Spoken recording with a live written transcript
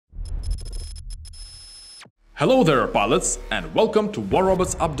Hello there, pilots, and welcome to War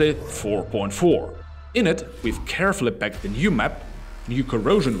Robots Update 4.4. In it, we've carefully packed the new map, new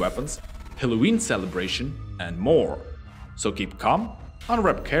corrosion weapons, Halloween celebration, and more. So keep calm,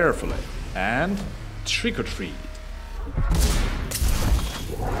 unwrap carefully, and trick or treat.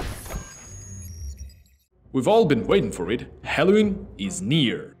 We've all been waiting for it. Halloween is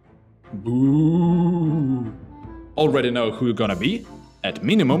near. Boo! Already know who you're gonna be? At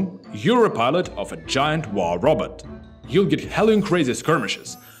minimum, you're a pilot of a giant war robot. You'll get Halloween crazy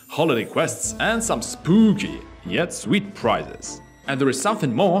skirmishes, holiday quests, and some spooky yet sweet prizes. And there is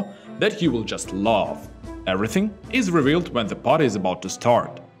something more that you will just love. Everything is revealed when the party is about to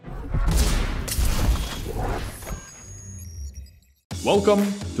start. Welcome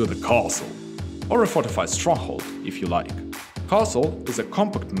to the castle, or a fortified stronghold if you like. Castle is a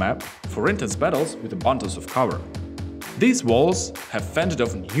compact map for intense battles with abundance of cover. These walls have fended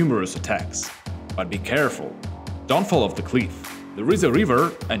off numerous attacks, but be careful, don't fall off the cliff. There is a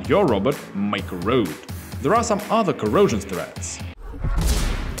river and your robot may corrode. There are some other corrosion threats.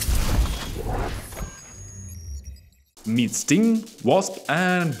 Meet Sting, Wasp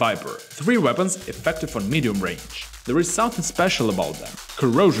and Viper, 3 weapons effective on medium range. There is something special about them,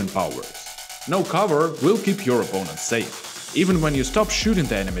 corrosion powers. No cover will keep your opponent safe. Even when you stop shooting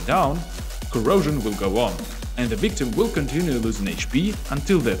the enemy down, corrosion will go on, and the victim will continue losing HP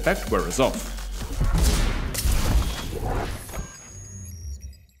until the effect wears off.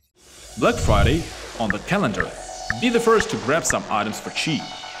 Black Friday on the calendar. Be the first to grab some items for cheap.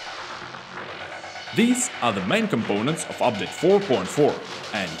 These are the main components of Update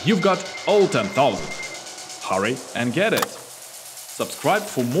 4.4, and you've got all 10,000. Hurry and get it! Subscribe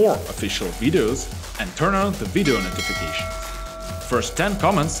for more official videos and turn on the video notifications. First 10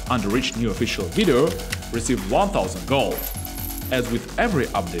 comments under each new official video receive 1000 gold. As with every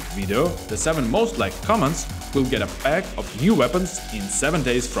update video, the 7 most liked comments will get a pack of new weapons in 7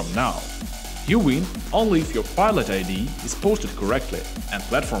 days from now. You win only if your pilot ID is posted correctly and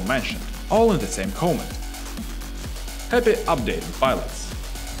platform mentioned, all in the same comment. Happy updating, pilots!